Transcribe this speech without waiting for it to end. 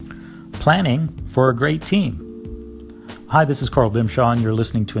Planning for a Great Team. Hi, this is Carl Bimshaw, and you're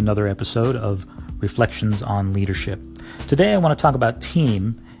listening to another episode of Reflections on Leadership. Today I want to talk about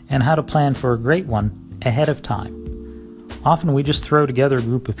team and how to plan for a great one ahead of time. Often we just throw together a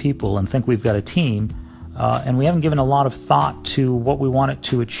group of people and think we've got a team, and we haven't given a lot of thought to what we want it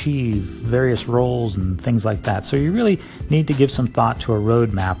to achieve, various roles and things like that. So you really need to give some thought to a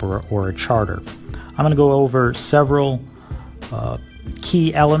roadmap or a charter. I'm going to go over several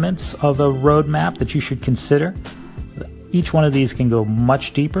key elements of a roadmap that you should consider. Each one of these can go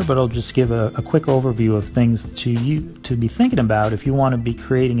much deeper, but I'll just give a quick overview of things to be thinking about if you want to be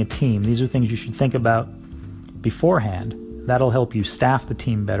creating a team. These are things you should think about beforehand. That'll help you staff the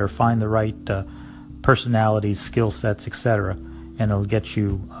team better, find the right personalities, skill sets, etc., and it'll get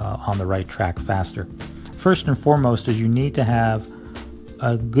you on the right track faster. First and foremost is you need to have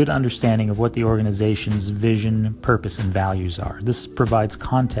a good understanding of what the organization's vision, purpose, and values are. This provides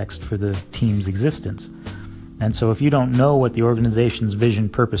context for the team's existence. And so if you don't know what the organization's vision,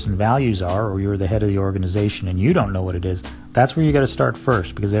 purpose, and values are, or you're the head of the organization and you don't know what it is, that's where you got to start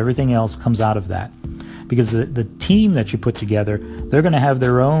first, because everything else comes out of that. Because the team that you put together, they're going to have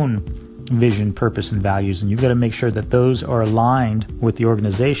their own vision, purpose, and values, and you've got to make sure that those are aligned with the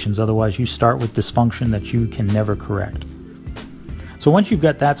organization's. Otherwise, you start with dysfunction that you can never correct. So once you've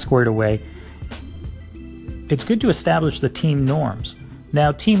got that squared away, it's good to establish the team norms.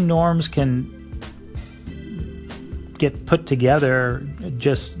 Now, team norms can get put together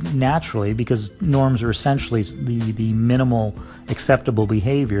just naturally because norms are essentially the minimal acceptable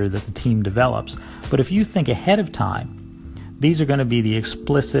behavior that the team develops. But if you think ahead of time, these are going to be the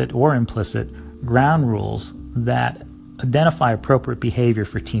explicit or implicit ground rules that identify appropriate behavior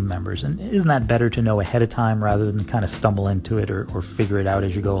for team members. And isn't that better to know ahead of time rather than kind of stumble into it or figure it out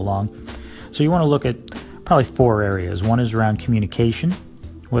as you go along? So you want to look at probably four areas. One is around communication.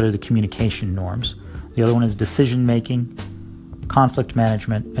 What are the communication norms? The other one is decision making, conflict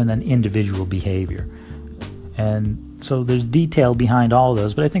management, and then individual behavior. And so there's detail behind all of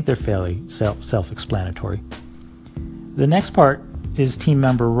those, but I think they're fairly self-explanatory. The next part is team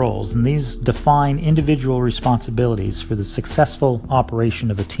member roles, and these define individual responsibilities for the successful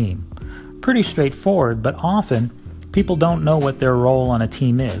operation of a team. Pretty straightforward, but often people don't know what their role on a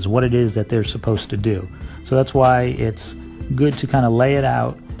team is, what it is that they're supposed to do. So that's why it's good to kind of lay it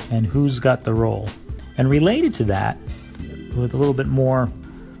out and who's got the role. And related to that, with a little bit more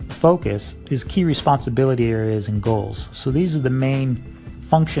focus, is key responsibility areas and goals. So these are the main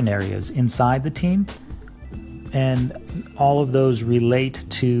function areas inside the team, and all of those relate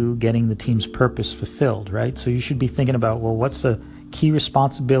to getting the team's purpose fulfilled, right? So you should be thinking about, well, what's the key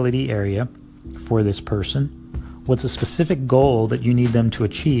responsibility area for this person? What's a specific goal that you need them to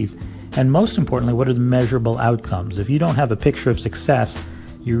achieve? And most importantly, what are the measurable outcomes? If you don't have a picture of success,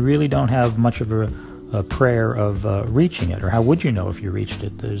 you really don't have much of a prayer of reaching it, or how would you know if you reached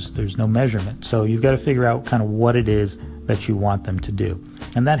it? There's no measurement. So you've got to figure out kind of what it is that you want them to do.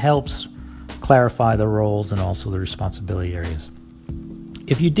 And that helps clarify the roles and also the responsibility areas.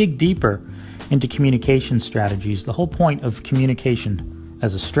 If you dig deeper into communication strategies, the whole point of communication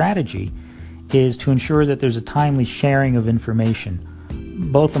as a strategy is to ensure that there's a timely sharing of information,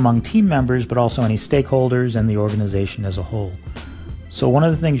 both among team members, but also any stakeholders and the organization as a whole. So one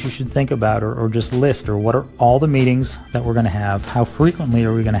of the things you should think about or just list are what are all the meetings that we're going to have, how frequently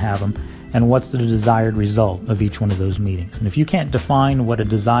are we going to have them, and what's the desired result of each one of those meetings. And if you can't define what a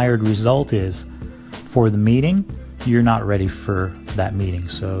desired result is for the meeting, you're not ready for that meeting,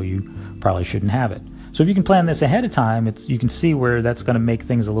 so you probably shouldn't have it. So if you can plan this ahead of time, you can see where that's going to make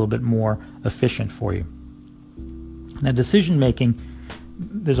things a little bit more efficient for you. Now, decision making,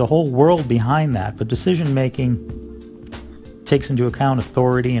 there's a whole world behind that, but decision making takes into account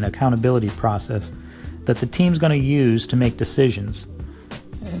authority and accountability process that the team's going to use to make decisions.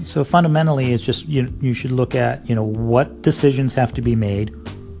 And so fundamentally, it's just you should look at what decisions have to be made,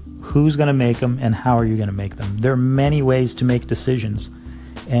 who's going to make them, and how are you going to make them. There are many ways to make decisions,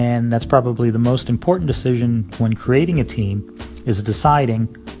 and that's probably the most important decision when creating a team is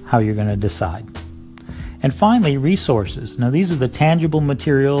deciding how you're going to decide. And finally, resources. Now, these are the tangible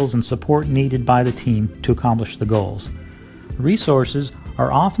materials and support needed by the team to accomplish the goals. Resources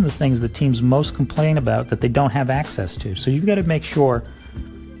are often the things that teams most complain about that they don't have access to. So you've got to make sure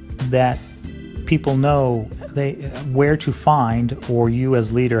that people know where to find, or you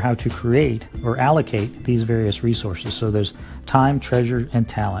as leader, how to create or allocate these various resources. So there's time, treasure, and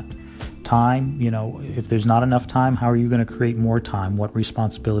talent. Time, if there's not enough time, how are you going to create more time? What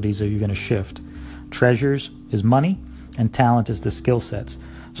responsibilities are you going to shift? Treasures is money, and talent is the skill sets.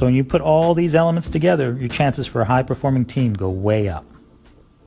 So when you put all these elements together, your chances for a high-performing team go way up.